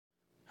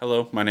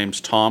Hello, my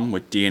name's Tom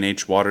with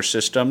D&H Water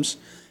Systems,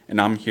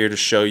 and I'm here to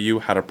show you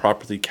how to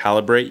properly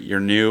calibrate your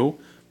new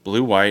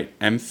blue-white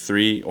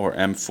M-3 or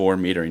M-4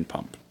 metering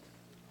pump.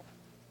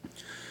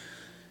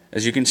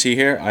 As you can see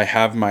here, I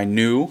have my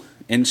new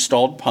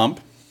installed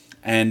pump,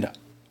 and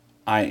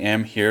I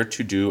am here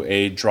to do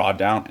a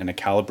drawdown and a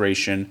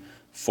calibration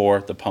for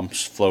the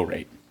pump's flow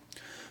rate.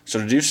 So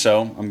to do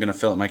so, I'm going to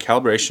fill up my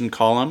calibration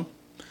column,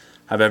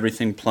 have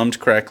everything plumbed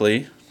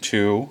correctly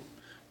to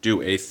do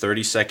a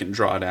 30-second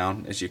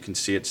drawdown. As you can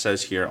see, it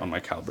says here on my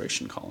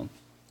calibration column.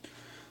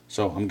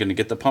 So I'm going to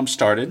get the pump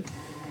started,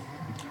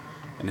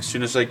 and as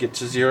soon as I get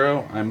to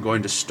 0, I'm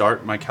going to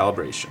start my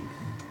calibration.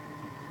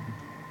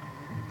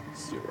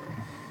 0.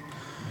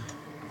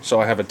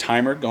 So I have a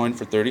timer going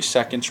for 30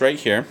 seconds right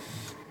here.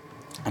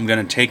 I'm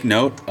going to take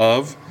note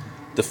of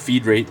the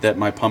feed rate that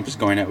my pump is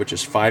going at, which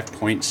is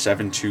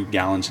 5.72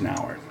 gallons an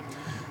hour.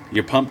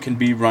 Your pump can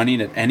be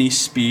running at any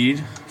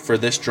speed for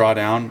this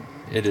drawdown.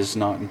 It is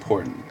not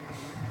important.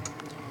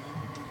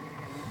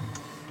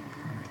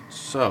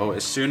 So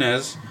as soon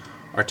as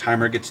our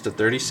timer gets to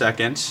 30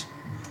 seconds,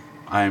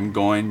 I'm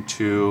going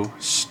to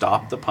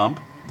stop the pump,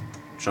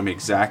 show me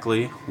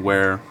exactly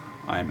where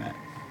I'm at,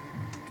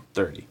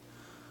 30.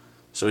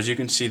 So as you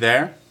can see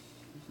there,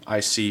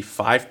 I see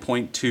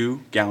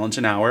 5.2 gallons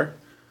an hour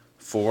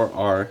for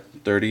our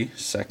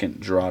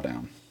 30-second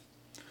drawdown.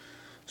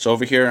 So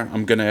over here,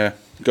 I'm going to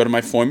go to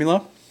my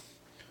formula,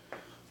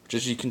 which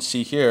as you can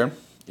see here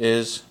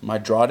is my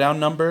drawdown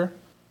number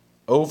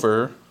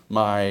over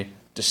my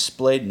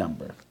displayed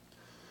number.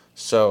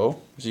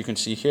 So as you can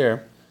see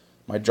here,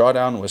 my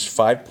drawdown was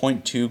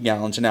 5.2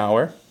 gallons an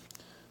hour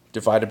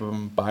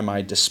divided by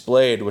my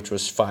displayed, which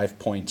was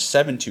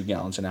 5.72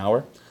 gallons an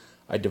hour.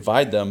 I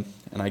divide them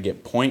and I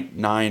get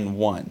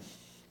 0.91.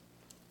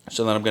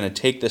 So then I'm going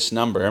to take this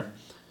number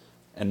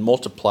and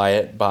multiply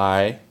it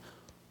by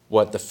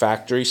what the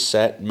factory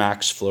set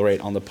max flow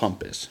rate on the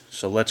pump is.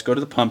 So let's go to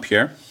the pump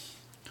here.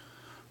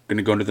 I'm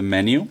going to go into the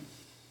menu,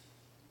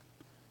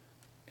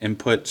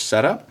 input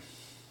setup,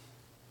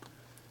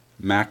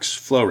 max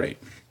flow rate.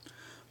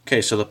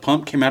 Okay, so the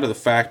pump came out of the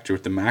factory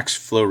with the max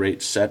flow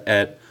rate set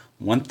at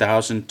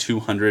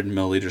 1,200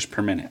 milliliters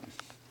per minute.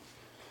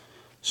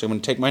 So I'm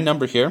going to take my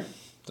number here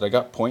that I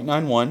got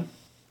 0.91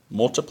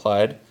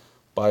 multiplied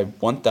by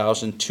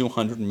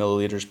 1,200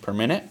 milliliters per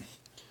minute.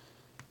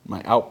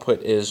 My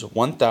output is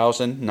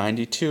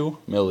 1,092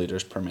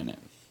 milliliters per minute.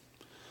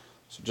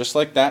 So just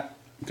like that,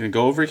 I'm going to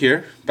go over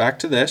here, back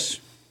to this,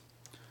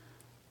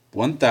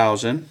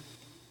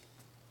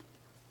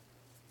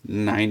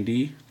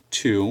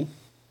 1,092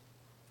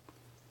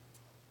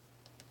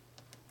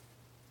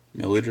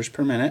 milliliters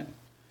per minute,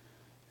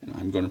 and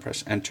I'm going to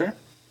press enter.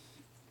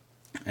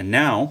 And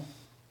now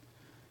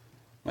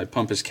my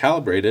pump is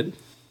calibrated.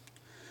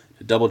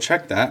 To double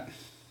check that,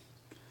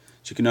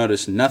 as you can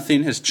notice,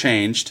 nothing has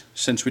changed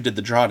since we did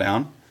the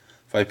drawdown.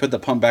 If I put the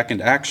pump back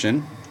into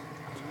action,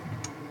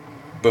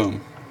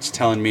 boom, it's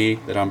telling me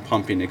that I'm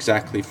pumping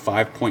exactly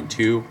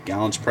 5.2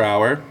 gallons per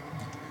hour,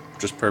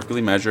 which was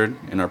perfectly measured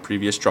in our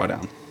previous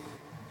drawdown.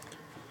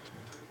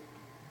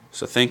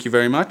 So thank you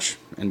very much,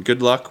 and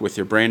good luck with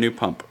your brand new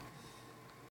pump.